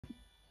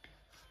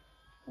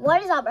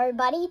What is up,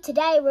 everybody?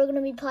 Today we're going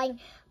to be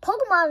playing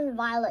Pokemon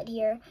Violet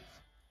here,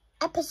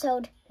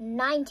 episode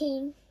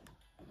 19,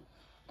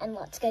 and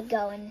let's get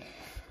going.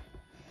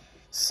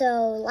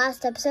 So,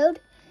 last episode,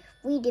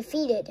 we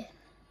defeated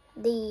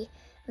the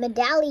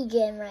Medali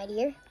Gym right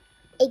here,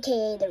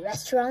 aka the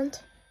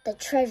restaurant, the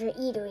Treasure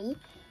Eatery.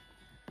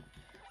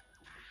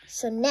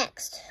 So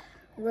next,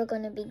 we're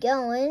going to be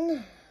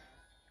going...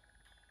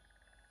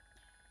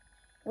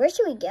 Where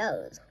should we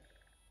go?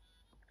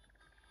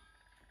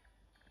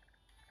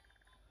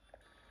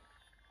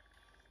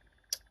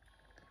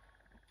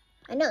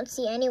 I don't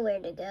see anywhere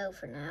to go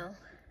for now.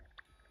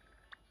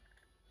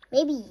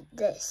 Maybe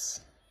this.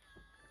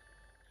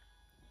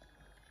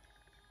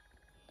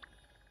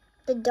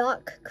 The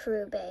Dark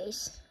Crew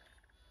base.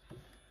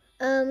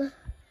 Let's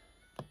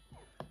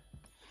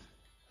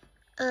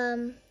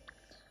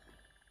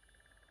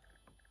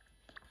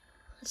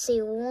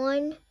see,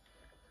 one,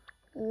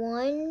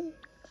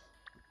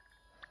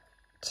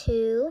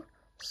 2,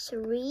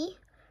 3,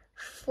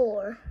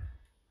 4.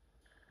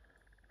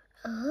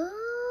 Oh.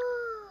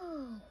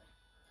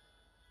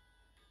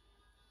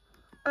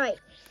 Alright.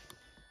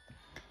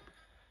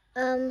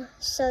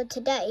 So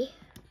today,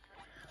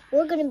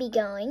 we're going to be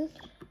going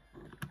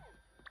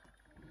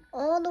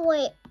all the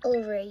way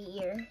over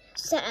here,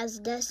 set as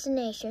a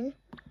destination,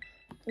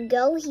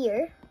 go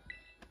here,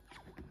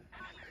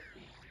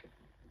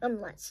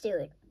 let's do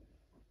it.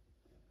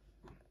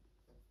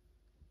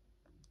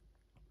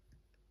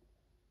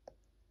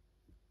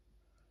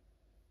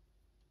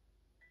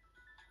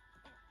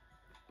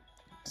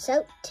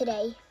 So,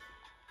 today,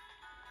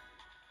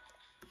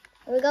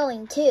 we're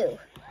going to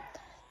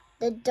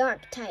the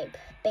Dark type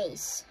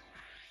base,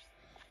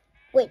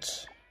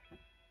 which,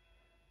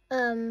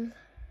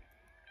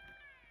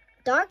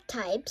 Dark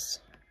types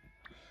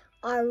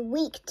are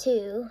weak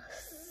to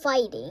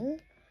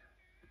fighting.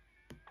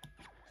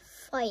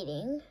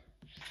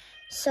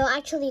 So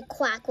actually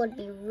Quack would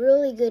be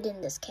really good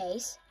in this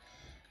case.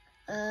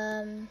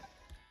 I'm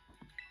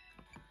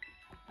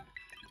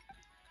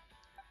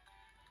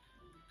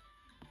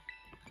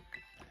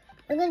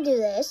gonna do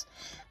this.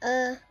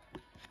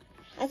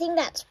 I think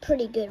that's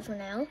pretty good for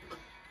now.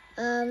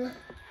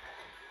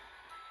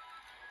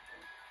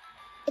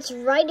 It's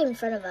right in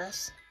front of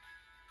us.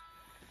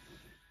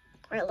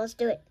 All right, let's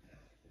do it.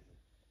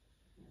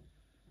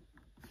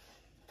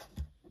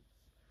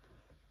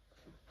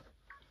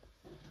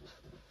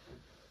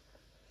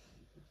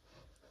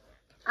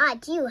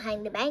 It's you,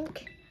 Hang the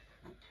Bank.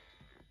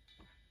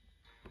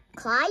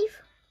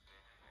 Clive?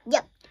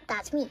 Yep,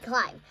 that's me,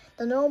 Clive,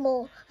 the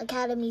normal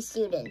academy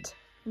student.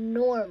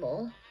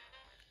 Normal.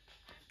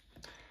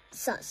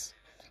 Sus.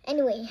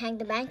 Anyway, Hang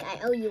the Bank, I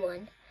owe you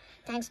one.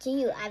 Thanks to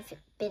you, I've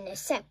been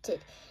accepted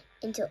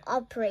into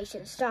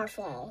Operation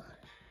Starfall.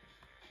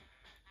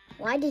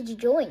 Why did you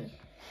join?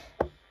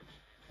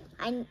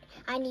 I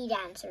need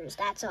answers,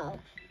 that's all.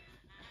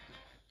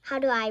 How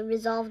do I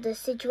resolve the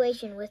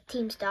situation with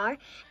Team Star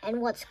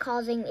and what's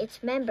causing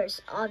its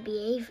members' odd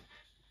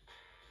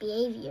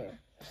behavior?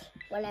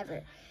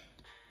 Whatever.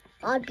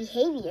 Odd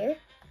behavior?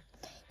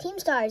 Team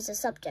Star is the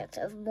subject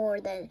of more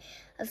than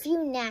a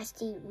few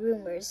nasty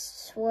rumors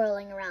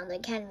swirling around the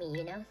academy,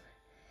 you know.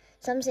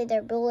 Some say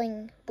their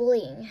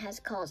bullying has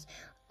caused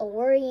a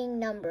worrying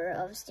number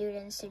of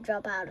students to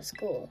drop out of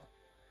school.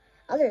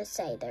 Others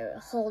say they're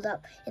holed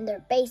up in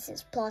their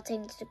bases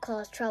plotting to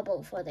cause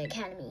trouble for the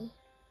academy.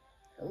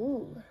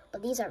 Ooh,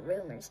 but these are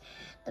rumors.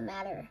 The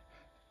matter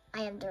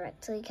I am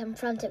directly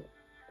confronted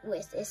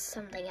with is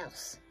something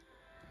else.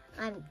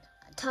 I'm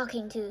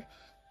talking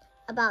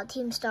about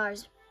Team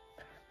Star's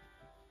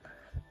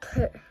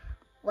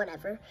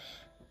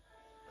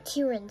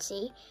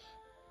truancy.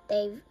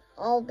 They've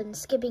all been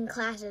skipping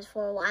classes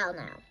for a while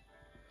now.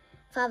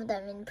 5 of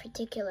them in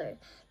particular,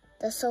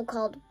 the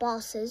so-called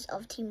bosses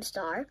of Team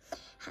Star,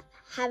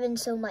 haven't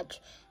so much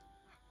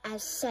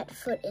as set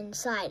foot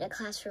inside a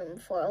classroom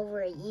for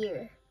over a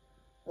year.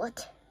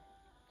 What?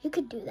 You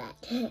could do that.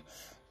 You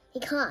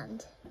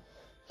can't.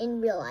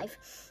 In real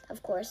life,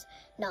 of course,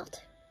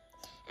 not.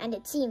 And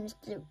it seems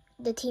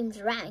the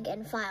team's rank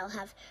and file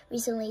have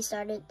recently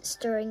started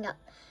stirring up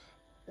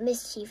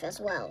mischief as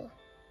well.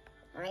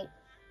 Right?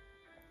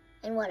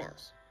 And what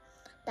else?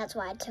 That's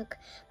why I took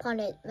upon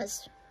it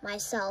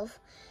myself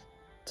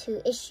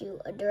to issue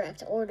a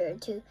direct order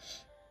to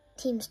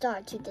Team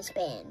Star to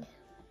disband.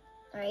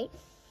 Alright?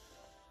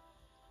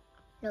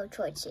 No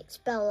choice to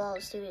expel all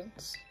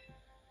students.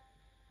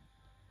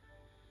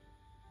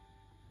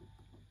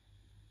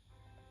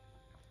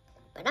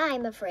 But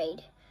I'm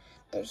afraid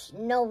there's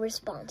no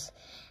response,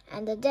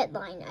 and the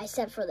deadline I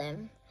set for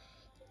them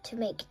to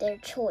make their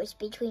choice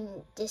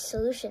between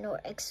dissolution or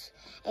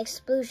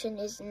expulsion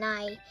is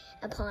nigh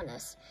upon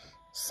us.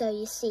 So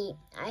you see,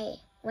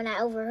 when I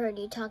overheard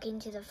you talking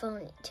to the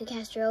phone to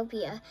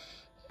Castropia,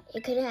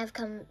 it couldn't have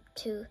come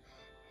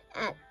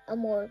at a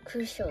more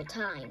crucial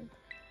time.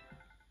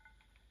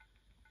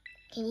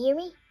 Can you hear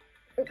me?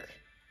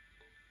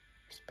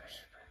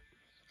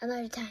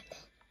 Another time then.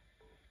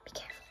 Be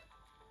careful.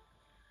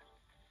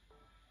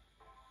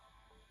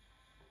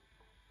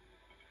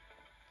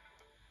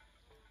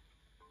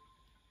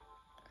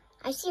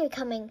 I see you're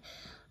coming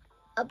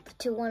up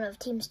to one of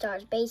Team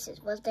Star's bases.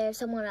 Was there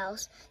someone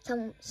else?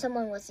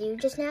 Someone with you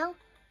just now?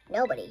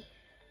 Nobody.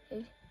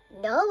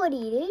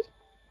 Nobody, dude.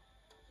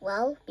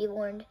 Well, be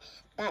warned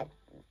that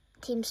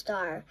Team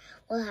Star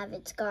will have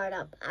its guard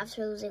up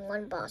after losing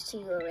one boss to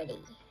you already.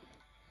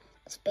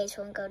 This base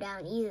won't go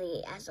down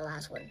easily as the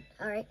last one.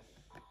 Alright.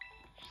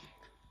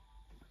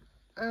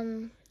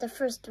 The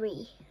first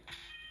 3.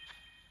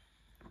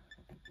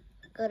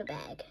 Go to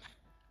bag.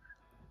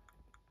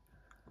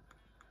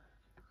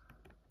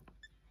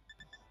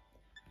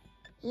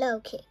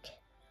 Low kick.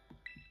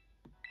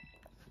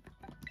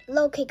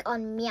 Low kick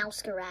on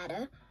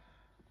Meowscarada.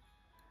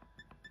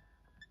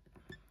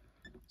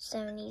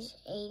 70s,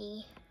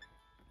 80.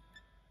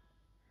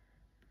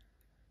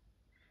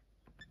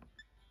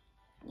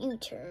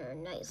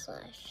 U-turn, Night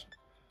Slash.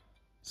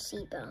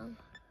 C-bomb.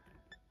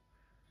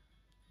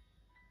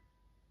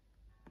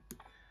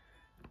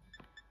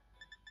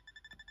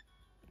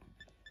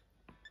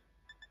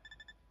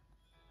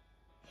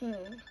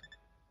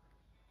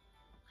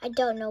 I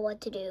don't know what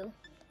to do.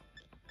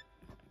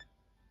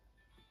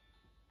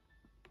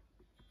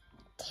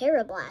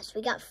 Terra Blast,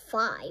 we got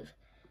 5.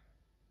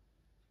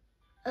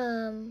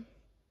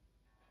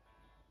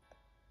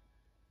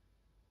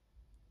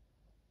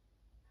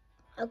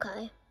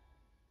 Okay.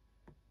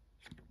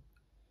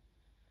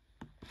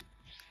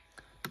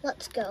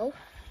 Let's go.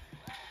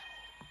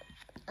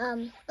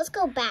 Let's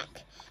go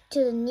back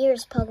to the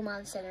nearest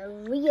Pokemon Center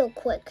real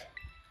quick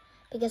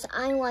because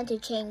I want to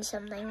change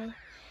something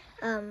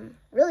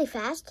really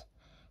fast.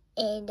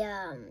 And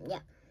yeah.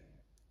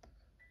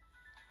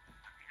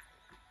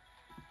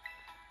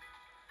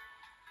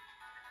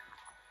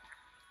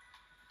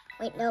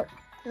 Wait, no,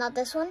 not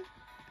this one.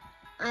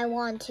 I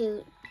want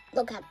to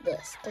look at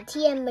this, the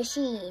TM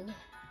machine.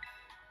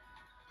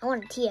 I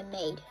want a TM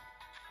made.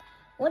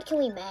 What can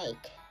we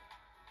make?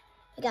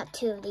 I got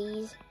 2 of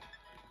these.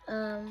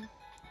 Low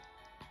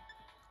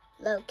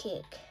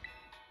kick.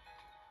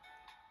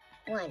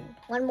 One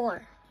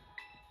more.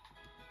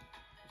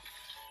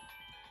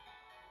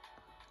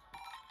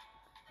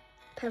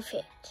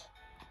 Perfect.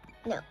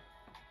 No.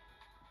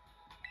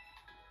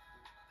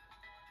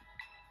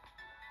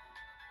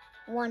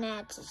 1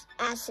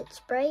 acid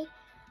spray.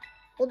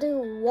 We'll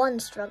do 1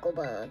 struggle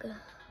bug.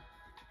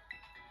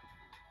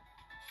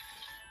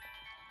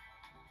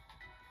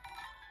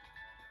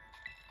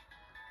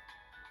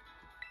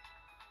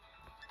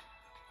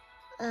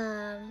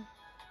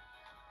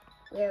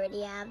 We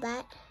already have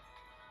that.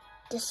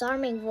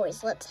 Disarming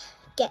voice. Let's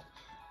get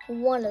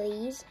 1 of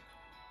these.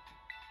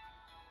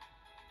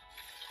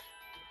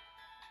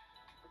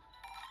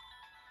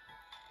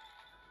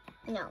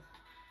 No.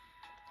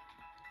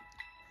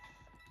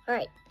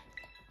 Alright.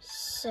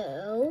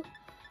 So,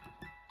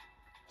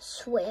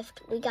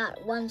 Swift. We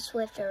got 1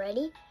 Swift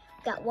already.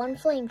 We got 1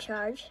 Flame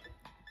Charge.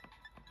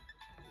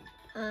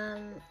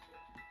 We're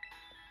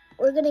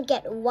gonna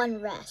get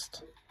 1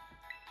 Rest.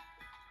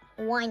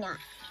 Why not?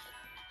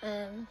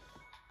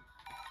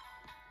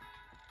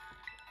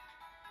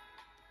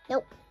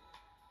 Nope.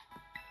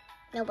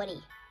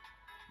 Nobody.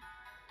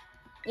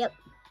 Yep.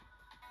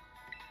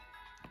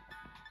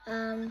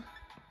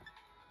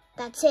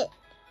 That's it.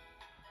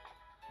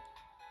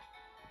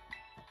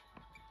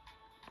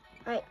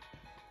 Alright.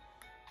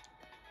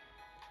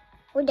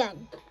 We're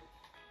done.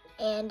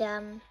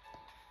 And,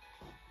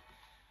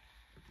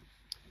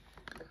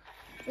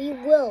 we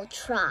will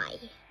try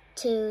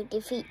to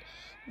defeat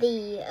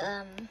the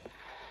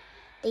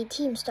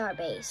Team Star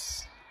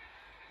base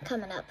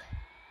coming up.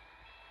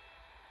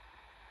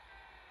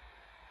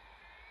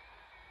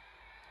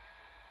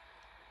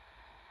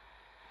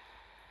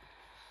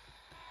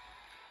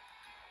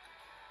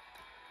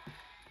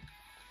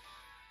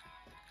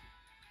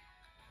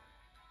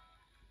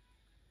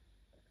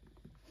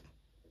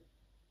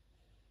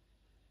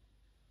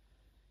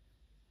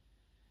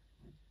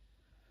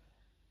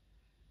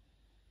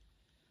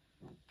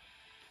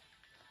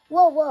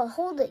 Whoa,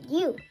 hold it,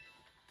 you!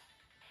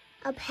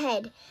 Up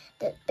ahead,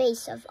 the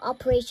base of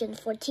operations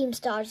for Team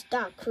Star's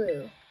Dark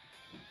Crew.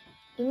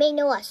 You may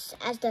know us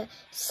as the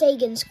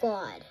Sagan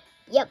Squad.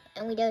 Yep,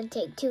 and we don't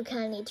take too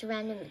kindly to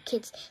random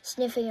kids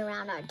sniffing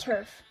around our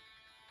turf.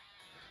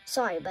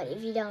 Sorry, but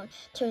if you don't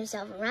turn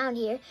yourself around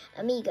here,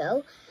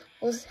 amigo,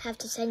 we'll have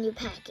to send you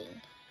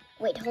packing.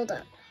 Wait, hold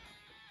up.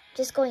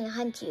 Just going to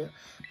hunt you,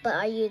 but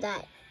are you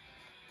that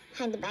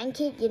Hand the Bank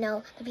kid? You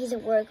know, the piece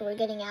of work we're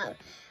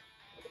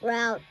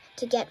out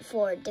to get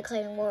for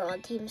declaring war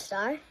on Team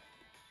Star?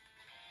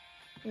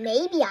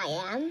 Maybe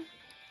I am.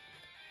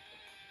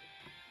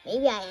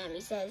 Maybe I am,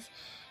 he says.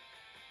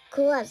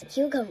 Cool as a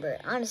cucumber.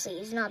 Honestly,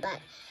 he's not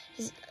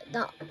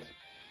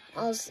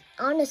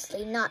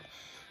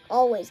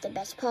always the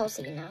best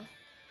policy, you know.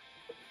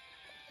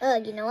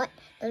 You know what?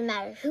 Doesn't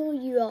matter who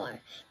you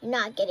are, you're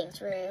not getting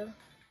through.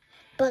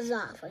 Buzz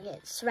off or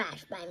get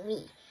thrashed by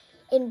me.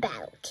 In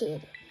battle,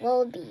 kid.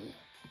 Will be.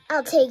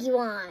 I'll take you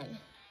on.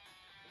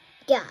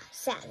 Yeah,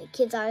 sadly,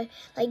 kids are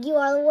like you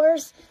are the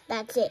worst.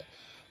 That's it.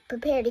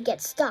 Prepare to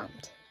get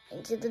stomped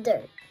into the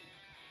dirt.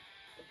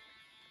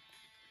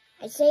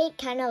 I'd say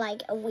kind of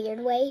like a weird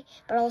way,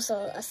 but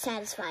also a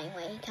satisfying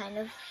way, kind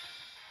of.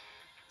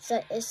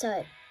 So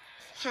it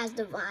has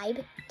the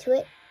vibe to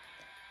it,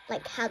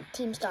 like how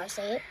Team Star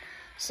say it.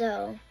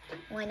 So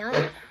why not?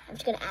 I'm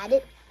just gonna add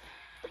it.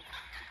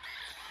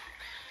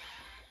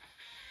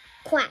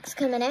 Quack's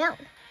coming out.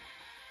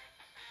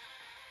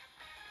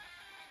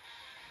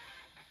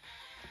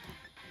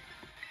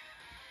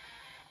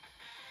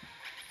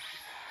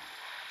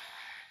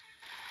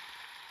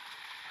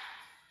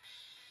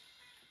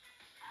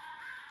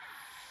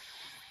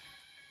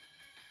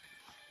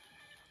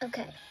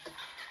 Okay.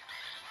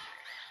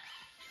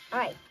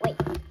 Alright, wait.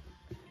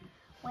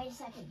 Wait a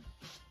second.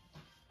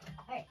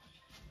 Alright,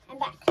 I'm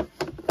back.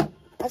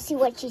 Let's see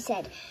what she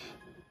said.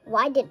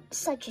 Why did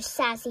such a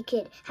sassy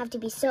kid have to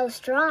be so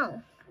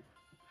strong?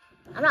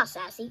 I'm not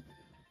sassy.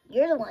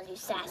 You're the one who's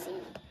sassy,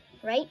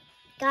 right,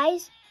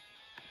 guys?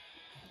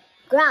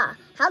 Gra,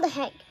 how the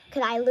heck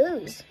could I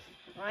lose?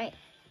 Alright.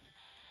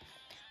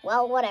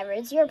 Well, whatever.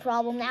 It's your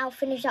problem now.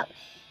 Finish up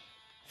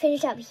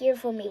here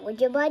for me, would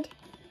you, bud?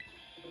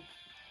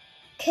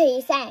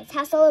 Okay, thanks.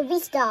 Hasta la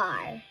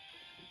vista.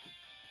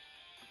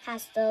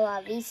 Hasta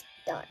la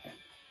vista.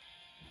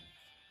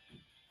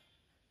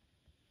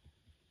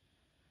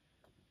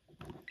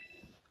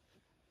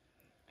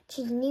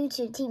 She's new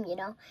to the team, you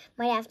know.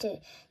 Might have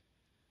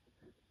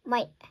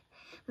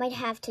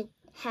to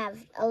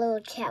have a little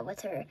chat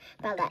with her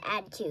about that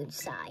attitude,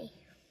 Sigh.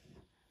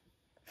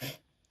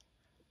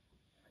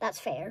 That's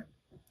fair.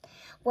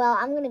 Well,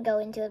 I'm gonna go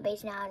into the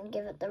base now and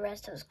give the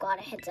rest of the squad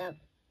a heads up.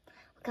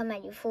 We'll come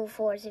at you full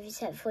force if you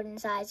set foot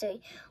inside, so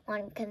you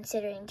want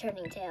considering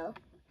turning tail.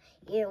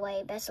 Either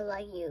way, best of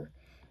luck, you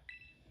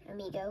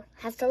amigo.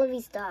 Hasta la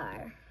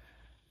vista.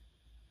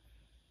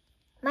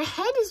 My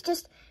head is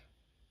just...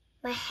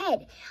 My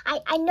head.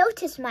 I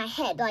noticed my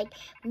head, like,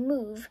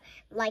 move,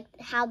 like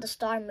how the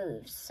star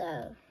moves.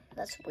 So,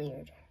 that's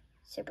weird.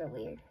 Super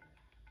weird.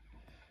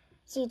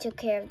 So you took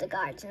care of the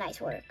guards. Nice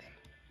work.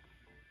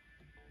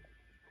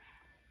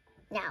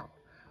 Now,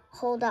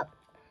 hold up.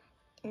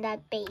 In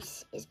that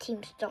base is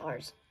Team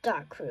Star's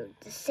Dark Crew,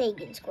 the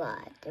Sagan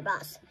Squad. Their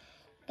boss,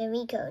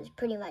 Gamiko,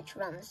 pretty much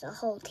runs the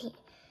whole team.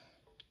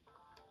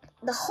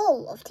 The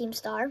whole of Team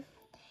Star.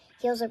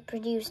 He also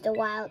produced the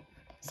wild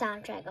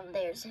soundtrack of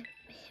theirs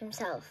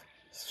himself.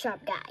 He's a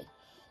sharp guy.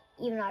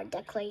 Even our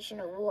declaration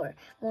of war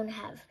won't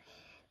have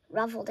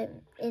ruffled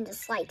him in the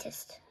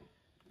slightest.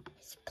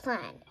 His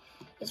plan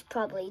is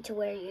probably to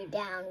wear you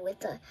down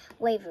with a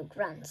wave of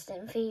grunts,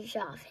 then finish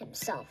off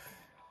himself.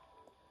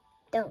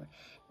 No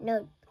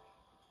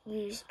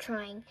use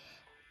trying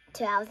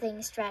to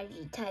outthink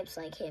strategy types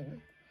like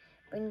him.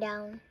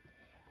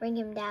 Bring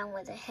him down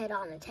with a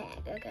head-on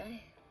attack,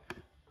 okay?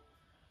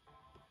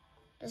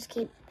 Just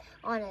keep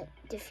on it,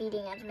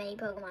 defeating as many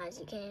Pokemon as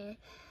you can.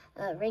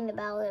 Ring the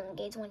bell and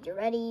gates once you're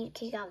ready.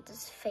 Kick off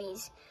this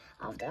phase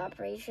of the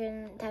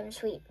operation. Time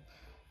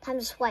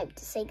to swipe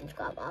the Sagan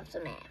Squad off the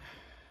map.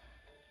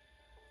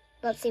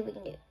 Let's see what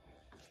we can do.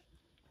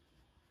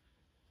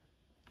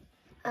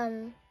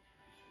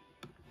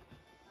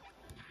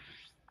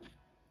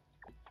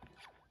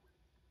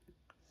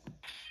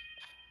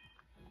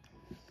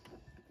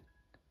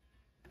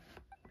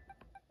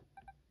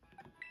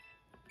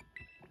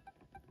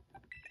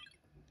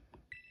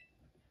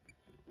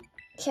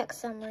 Check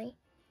summary.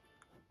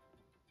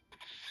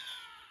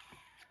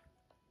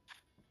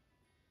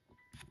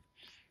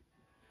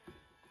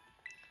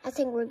 I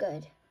think we're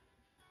good.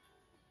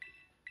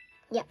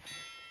 Yep.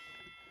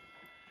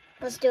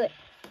 Let's do it.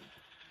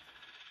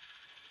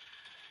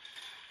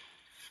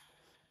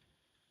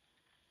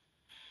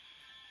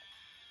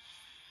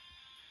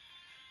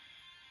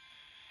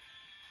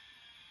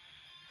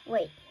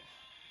 Wait.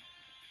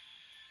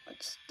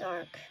 What's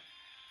dark?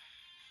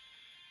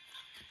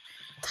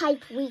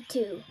 Type weak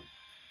 2.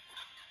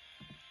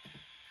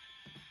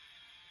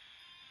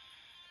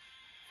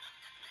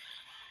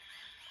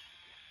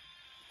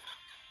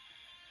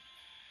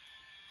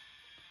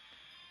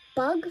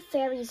 Bug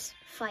fairies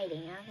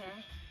fighting,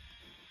 okay.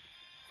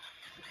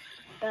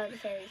 Bug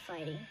fairy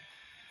fighting.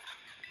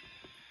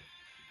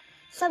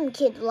 Some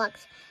kid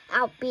lucked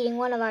out beating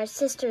one of our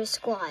sister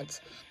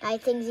squads. Now he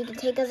thinks he can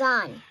take us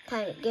on.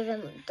 Time to give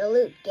him the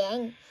loot,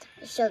 gang.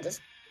 Let's show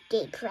this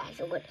gate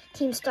crasher what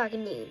Team Star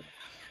can do.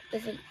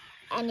 If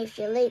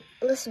you're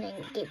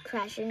listening, gate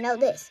crasher, know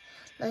this.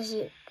 Unless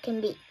you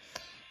can beat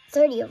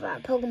 30 of our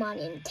Pokemon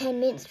in 10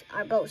 minutes,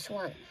 our boss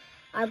won't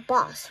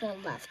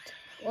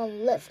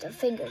lift a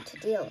finger to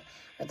deal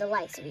with the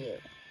likes of you.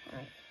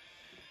 Alright.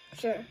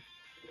 Sure.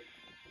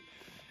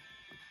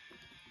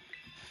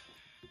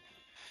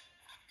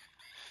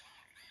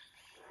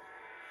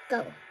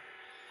 Go.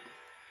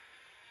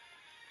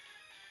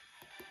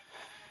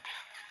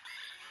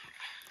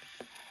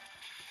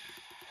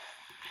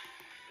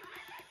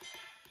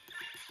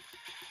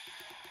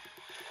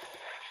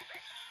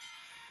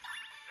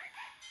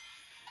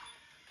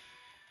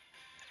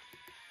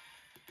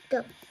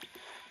 Go.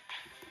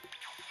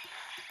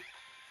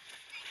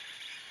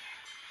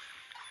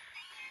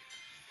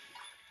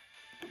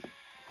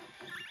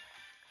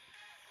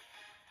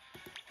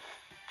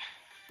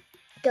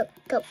 Go,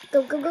 go,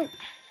 go, go, go.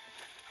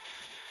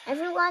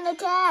 Everyone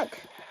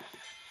attack.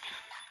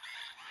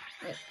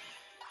 Right.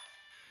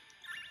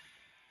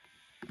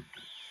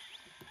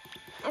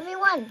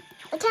 Everyone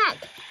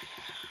attack.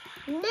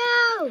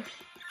 No.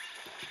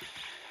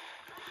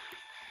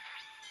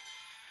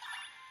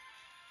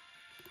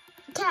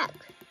 Attack.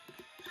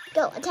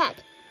 Go, attack.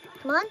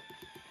 Come on,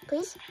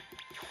 please.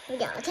 Here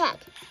we go, attack.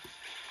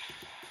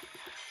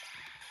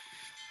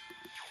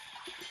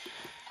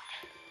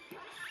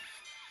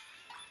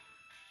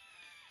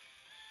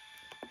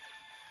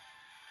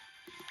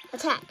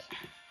 Attack.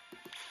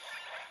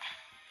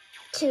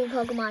 2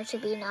 Pokemon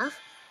should be enough.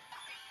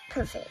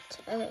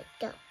 Perfect. Okay,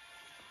 go.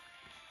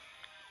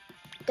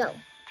 Go.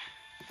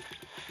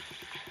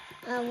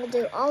 We'll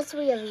do all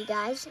 3 of you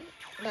guys.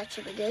 That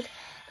should be good.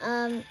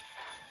 Oh,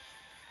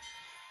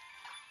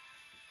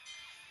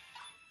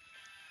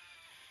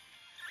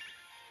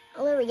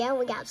 there we go.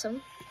 We got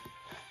some.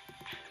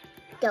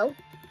 Go.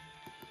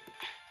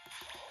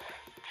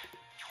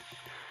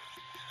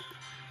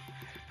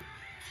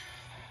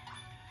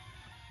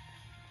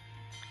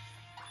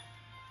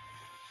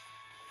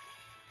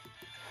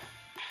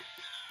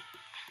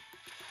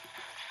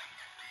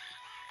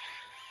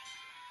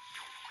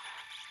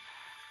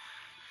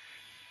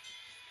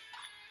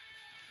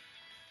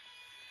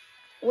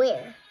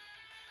 Where?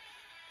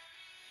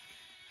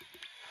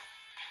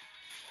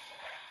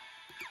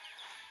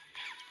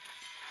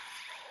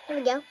 Here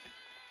we go.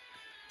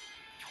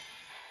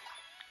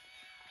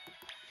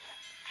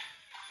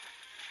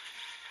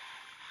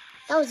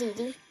 That was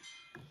easy.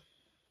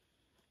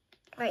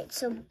 Alright,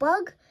 so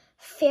bug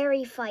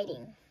fairy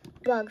fighting.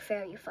 Bug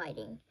fairy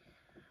fighting.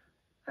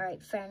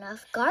 Alright, fair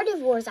enough.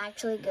 Gardevoir is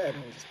actually good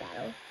in this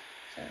battle.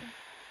 So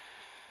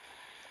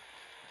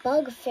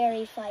bug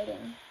fairy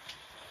fighting.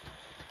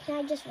 Can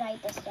I just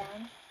write this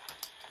down?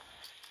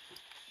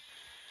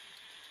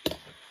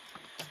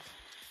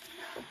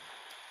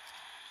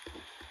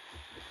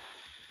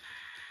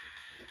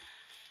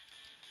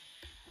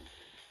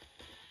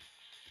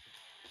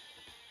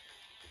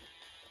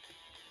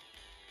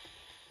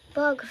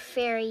 Bug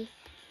fairy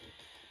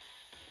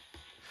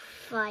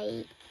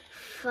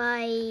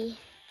fighting.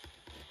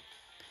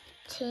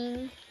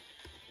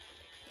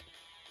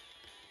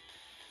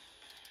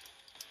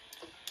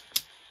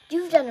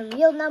 You've done a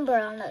real number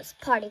on us,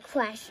 Party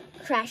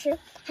Crasher.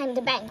 Hang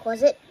the bank,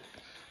 was it?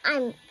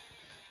 I'm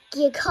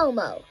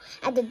Giacomo.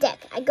 At the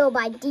deck, I go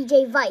by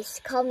DJ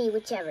Vice. Call me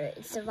whichever.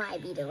 It's the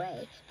vibe either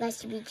way. Nice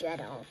to meet you at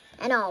all.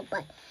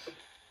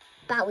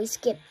 But we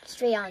skip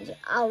straight on to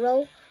I'll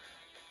roll.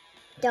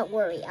 Don't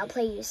worry, I'll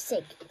play you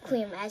sick,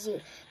 clean as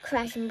you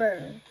crash and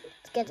burn.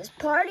 Let's get this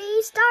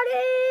party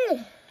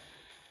started!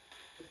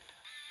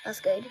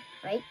 That's good,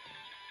 right?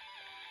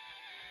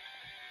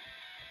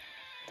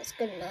 That's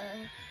good enough.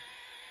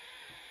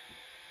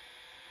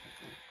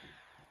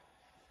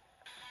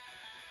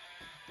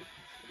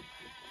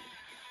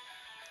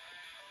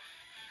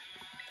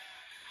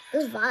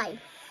 This vibe.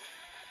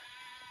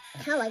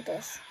 I kinda like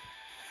this.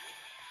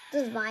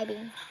 This is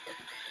vibing.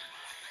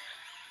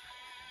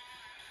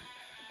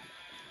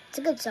 It's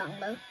a good song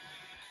though.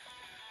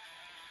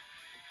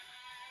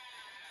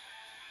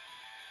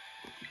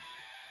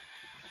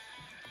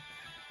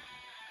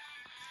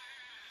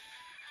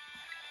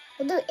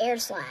 We'll do Air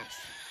Slash.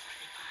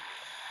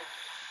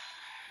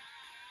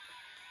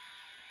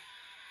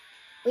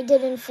 We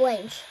didn't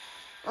flinch.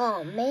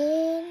 Oh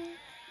man.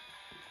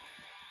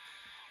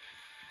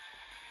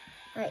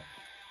 Alright.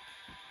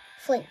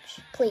 Flinch,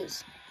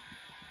 please.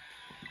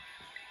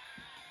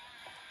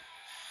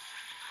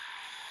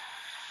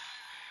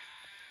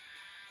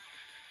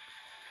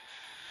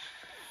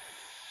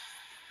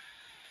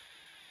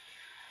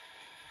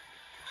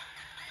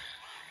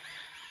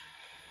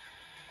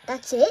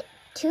 That's it?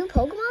 2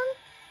 Pokemon?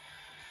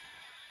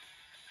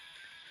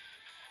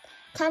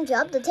 Time to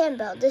up the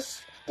tempo.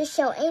 This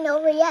show ain't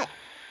over yet.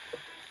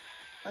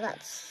 Well,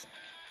 that's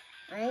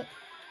right.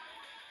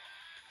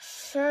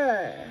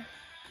 Sure.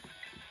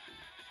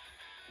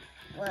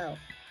 Well.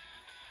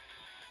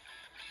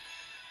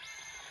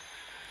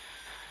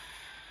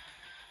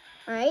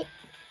 Alright.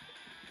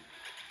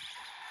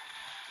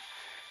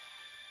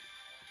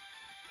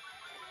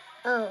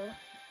 Oh,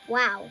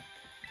 wow.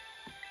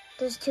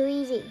 This is too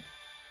easy.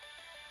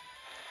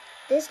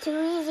 This is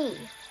too easy.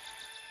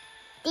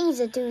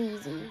 These are too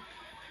easy.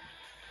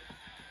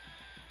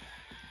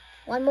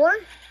 One more?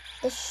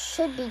 This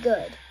should be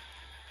good.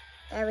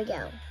 There we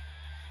go.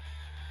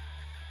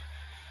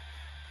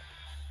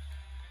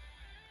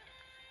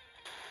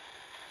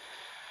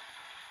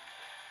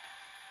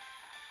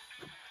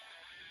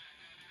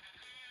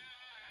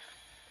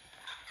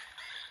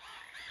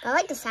 I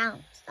like the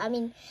sounds. I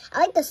mean, I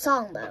like the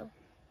song though.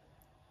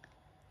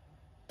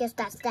 Guess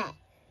that's that.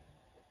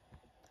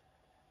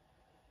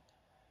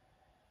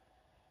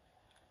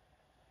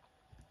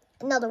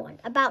 Another one,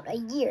 about a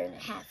year and a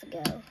half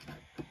ago.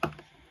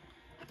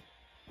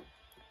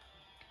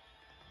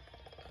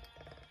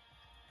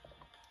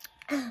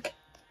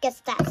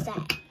 Guess that's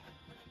that.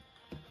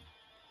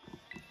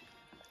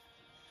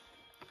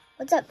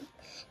 What's up?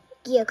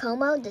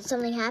 Giacomo, did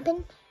something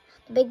happen?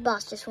 The big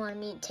boss just wanted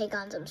me to take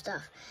on some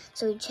stuff.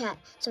 So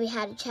we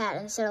had a chat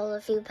and settled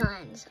a few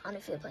plans. A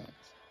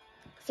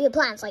few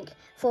plans, like,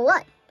 for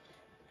what?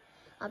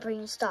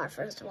 Operating Star,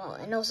 first of all,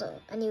 and also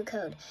a new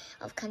code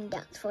of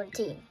conduct for the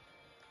team.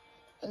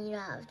 And you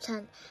know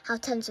how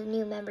tons of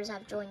new members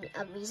have joined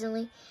up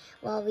recently?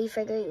 Well, we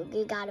figured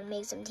we gotta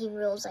make some team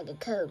rules like a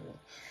code,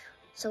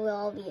 so we'll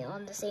all be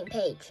on the same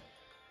page.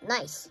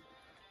 Nice.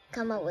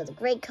 Come up with a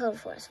great code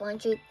for us,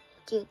 won't you,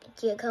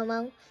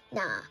 Giacomo?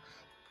 Nah.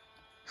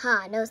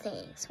 Ha, no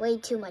thanks. Way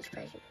too much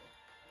pressure.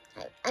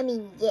 I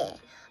mean, yeah,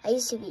 I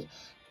used to be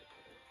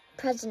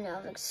president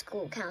of a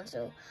school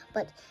council,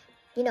 but,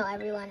 you know,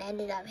 everyone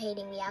ended up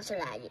hating me after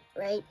that,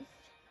 right?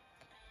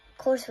 Of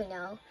course we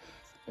know.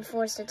 You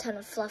forced a ton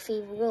of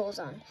fluffy rules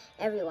on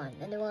everyone,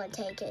 and they won't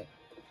take it.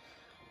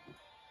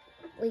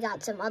 We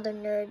got some other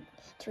nerd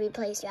to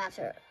replace you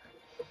after,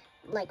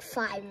 like,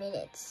 5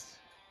 minutes.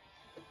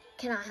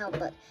 Cannot help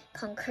but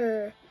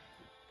concur.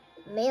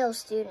 Male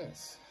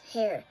students'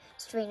 hair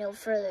straight no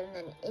further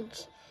than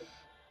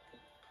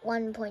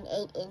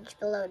 1.8 inch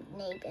below the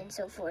nape and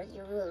so forth.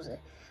 Your rules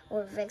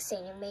were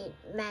vexing and made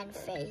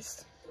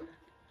man-faced.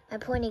 My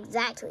point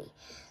exactly.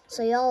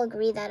 So you all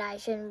agree that I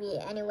shouldn't be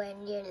anywhere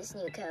near this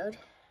new code.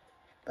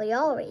 But you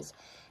always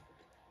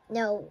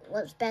know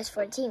what's best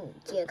for a team,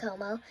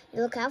 Giacomo.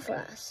 You look out for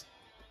us.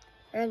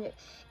 Earned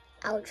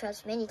our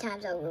trust many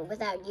times over.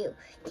 Without you,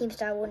 Team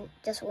Star wouldn't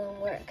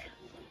work.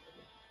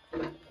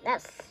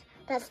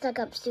 That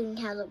stuck-up student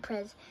council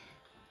pres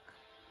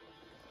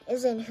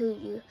isn't who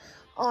you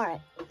are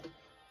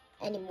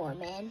anymore,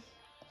 man.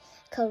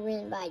 Code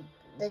written by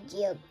the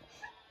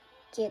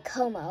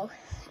Giacomo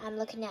I'm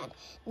looking at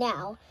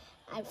now.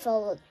 I'd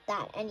follow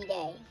that any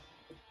day.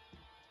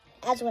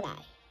 As would I.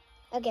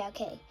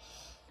 Okay.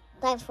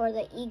 Thanks for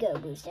the ego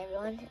boost,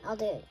 everyone. I'll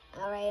do it.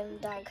 I'll write him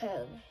dark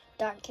code.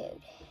 I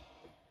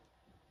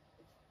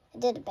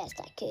did the best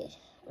I could.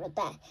 Wrote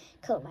that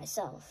code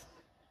myself.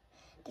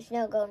 There's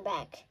no going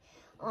back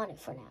on it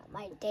for now.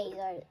 My days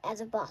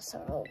as a boss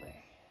are over.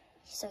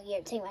 So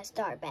here, take my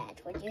star badge,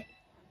 would you?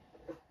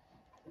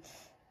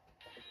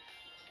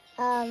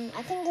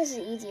 I think this is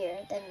easier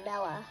than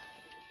Bella,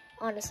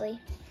 honestly.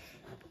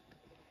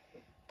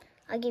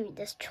 I'll give you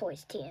this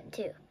choice,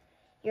 TM2.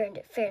 You earned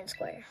it fair and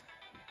square.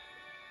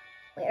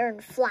 We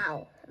earned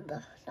foul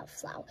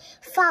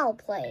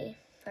play.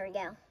 There we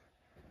go.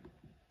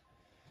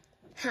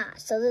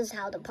 So this is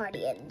how the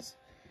party ends.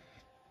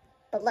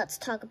 But let's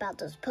talk about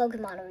those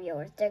Pokemon of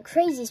yours. They're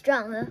crazy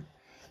strong, huh?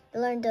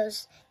 You learned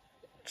those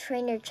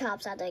trainer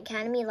chops at the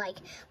academy, like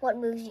what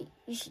moves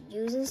you should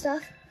use and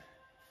stuff?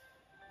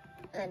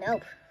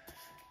 Nope.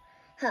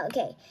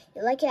 Okay.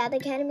 You like it at the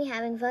academy,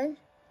 having fun?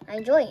 I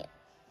enjoy it.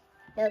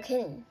 No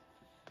kidding.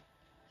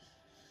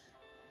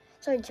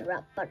 Sorry to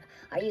interrupt, but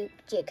are you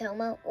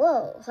Giacomo?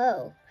 Whoa,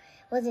 ho.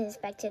 Wasn't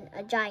expecting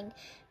a giant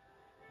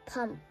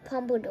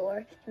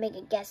pompadour to make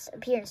a guest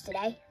appearance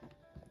today.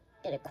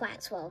 Get a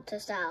Quaxwell to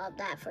style up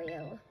that for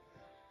you.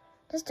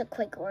 Just a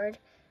quick word.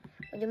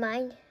 Would you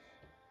mind?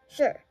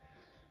 Sure.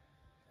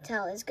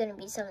 Tell it's gonna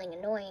be something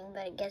annoying,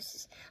 but I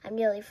guess I'm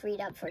nearly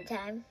freed up for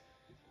time.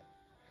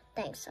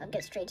 Thanks, I'll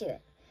get straight to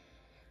it.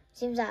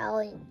 Seems that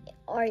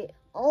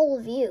all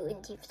of you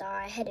in Team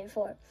Star are headed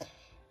for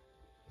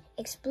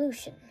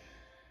expulsion,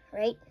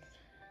 right?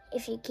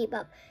 If you keep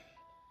up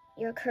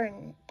your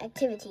current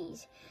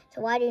activities.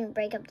 So why didn't you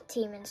break up the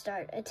team and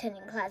start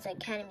attending class at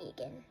Academy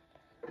again?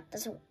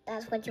 That's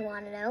what you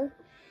want to know?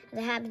 And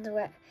it happens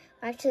we're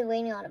actually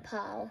waiting on a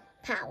pal.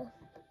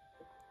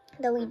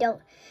 Though we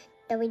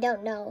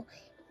don't know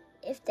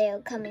if they're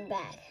coming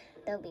back.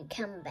 They'll be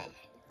coming back.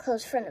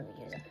 Close friend of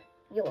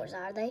yours,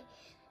 are they?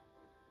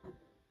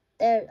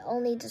 They're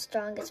only the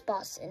strongest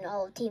boss in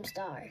all of Team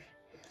Star.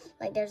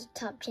 Like there's a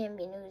top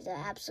champion who's the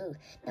absolute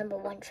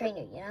 #1 trainer,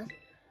 you know?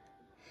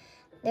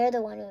 They're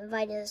the one who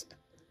invited us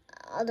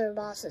other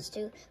bosses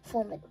to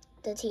form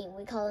the team.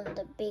 We call him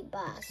the Big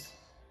Boss.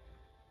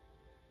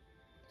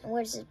 And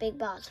where's this big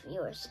boss of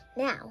yours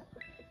now?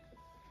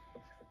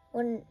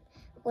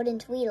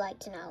 Wouldn't we like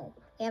to know?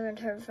 We haven't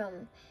heard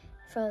from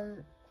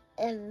him,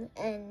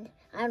 and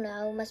I don't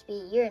know, it must be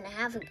a year and a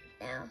half ago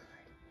now.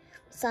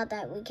 Thought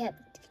that we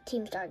kept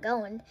Team Star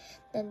going,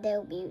 then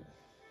they'll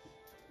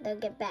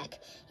get back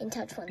in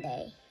touch one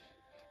day.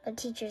 But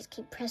teachers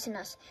keep pressing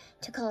us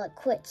to call it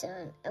quits,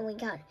 and we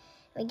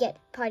get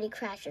party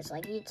crashers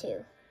like you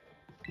two.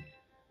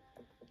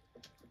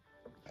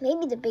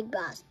 Maybe the big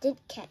boss did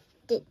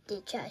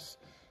ditch us.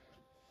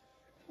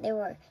 They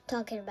were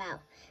talking about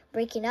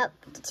breaking up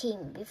the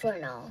team before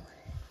and all.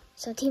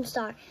 So Team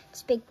Star,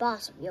 this big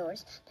boss of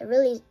yours, they're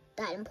really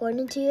that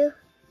important to you?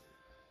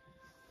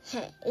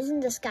 Hey,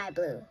 isn't the sky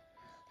blue?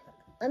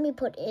 Let me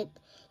put it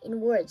in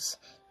words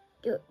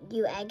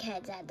you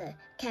eggheads at the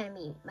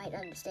academy might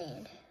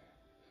understand.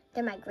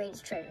 They're my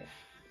greatest treasure.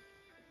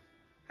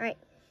 Alright.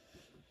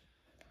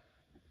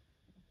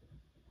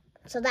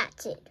 So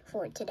that's it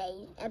for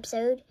today's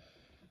episode,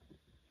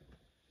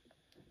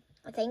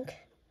 I think.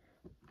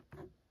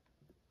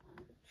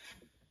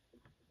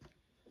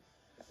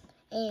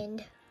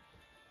 And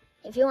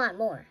if you want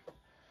more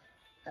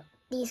of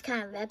these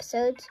kind of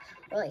episodes,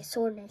 or like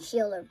Sword and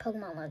Shield or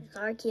Pokemon Legends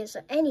Arceus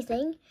or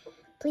anything,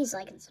 please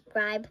like and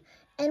subscribe.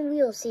 And we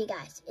will see you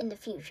guys in the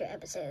future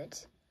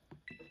episodes.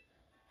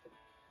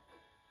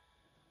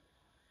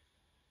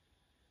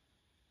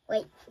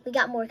 Wait, we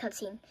got more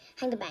cutscene.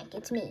 Hang the bank,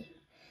 it's me.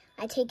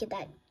 I take it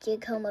that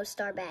Giacomo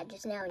Star badge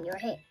is now in your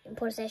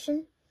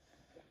possession.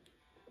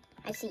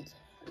 I see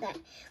that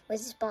with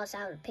this boss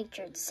out of the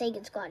picture, the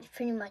Saigan squad is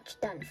pretty much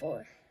done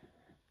for.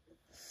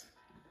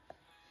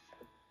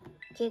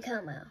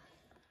 Giacomo.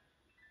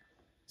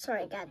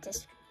 Sorry, I got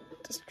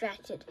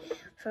distracted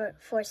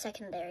for a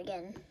second there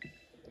again.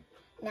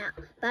 Now,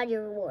 about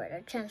your reward, I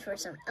transfer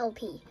some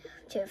LP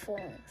to your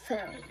phone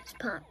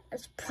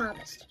as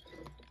promised.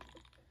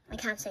 I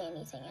can't say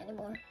anything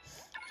anymore.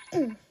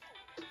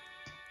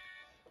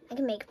 I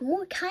can make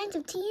more kinds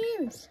of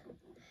TMs.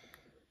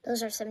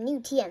 Those are some new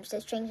TMs to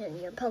strengthen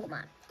your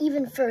Pokemon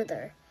even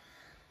further.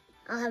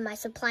 I'll have my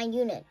supply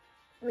unit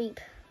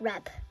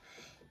rep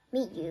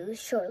meet you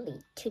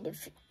shortly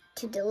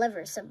to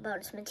deliver some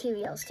bonus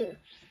materials too.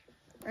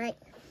 Alright.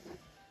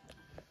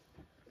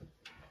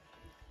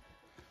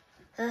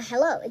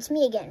 Hello, it's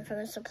me again from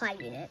the supply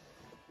unit.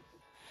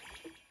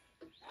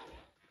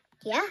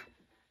 Yeah?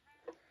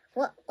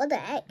 What the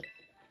heck?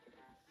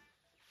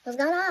 What's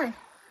going on?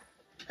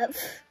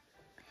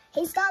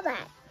 Hey, stop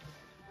that.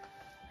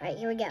 Alright,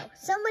 here we go.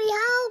 Somebody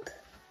help!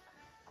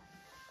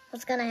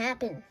 What's gonna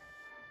happen?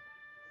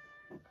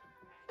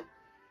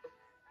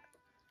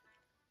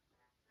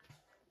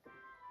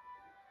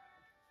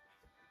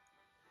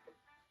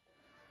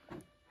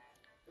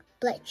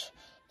 Blitch.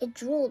 It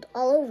drooled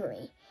all over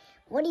me.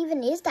 What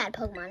even is that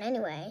Pokemon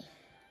anyway?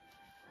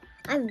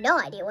 I have no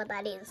idea what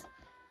that is.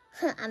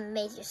 I'm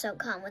amazed you're so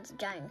calm with a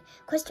giant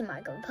question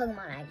mark of a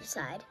Pokemon at your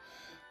side.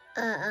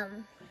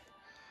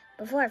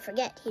 Before I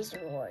forget, here's the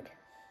reward.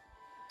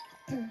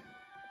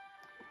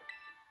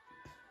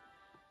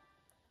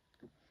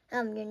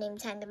 Your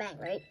name's Hang the Bank,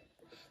 right?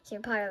 So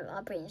you're part of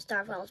Operation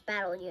Starfall's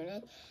battle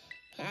unit.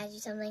 Can I ask you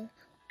something?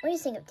 What do you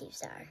think of Team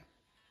Star?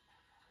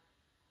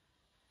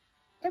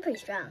 They're pretty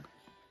strong.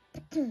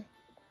 They're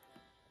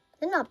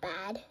not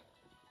bad.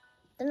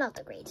 They're not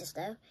the greatest,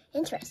 though.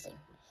 Interesting.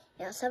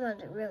 You know, some of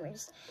the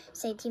rumors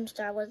say Team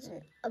Star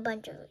wasn't a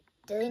bunch of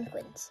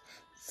delinquents.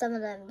 Some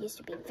of them used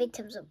to be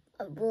victims of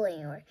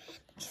bullying or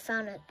just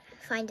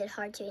find it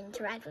hard to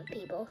interact with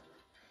people.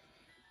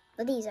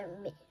 But these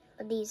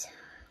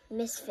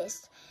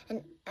misfits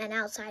and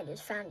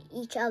outsiders found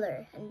each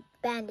other and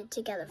banded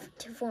together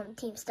to form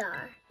Team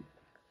Star.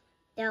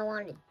 They all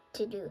wanted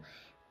to do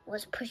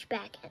was push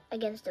back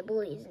against the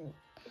bullies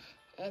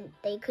and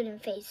they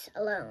couldn't face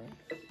alone.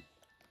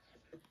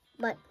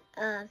 But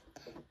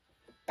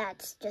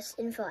that's just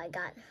info I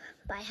got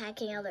by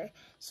hacking other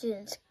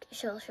students'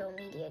 social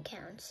media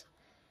accounts.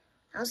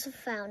 I also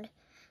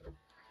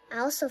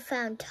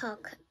found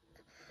talk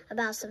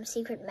about some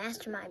secret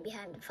mastermind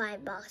behind the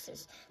 5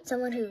 bosses,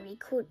 someone who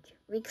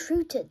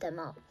recruited them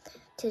all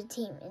to the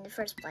team in the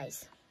first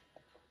place.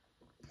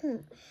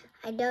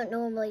 I don't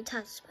normally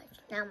talk this much.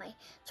 Now my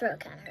throat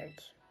kind of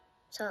hurts.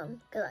 So,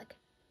 good luck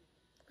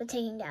with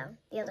taking down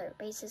the other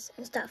bases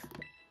and stuff.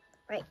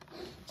 Right,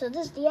 so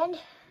this is the end.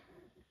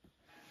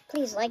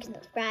 Please like and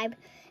subscribe,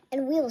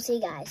 and we will see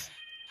you guys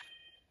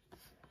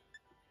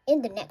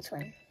in the next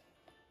one.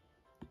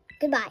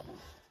 Goodbye.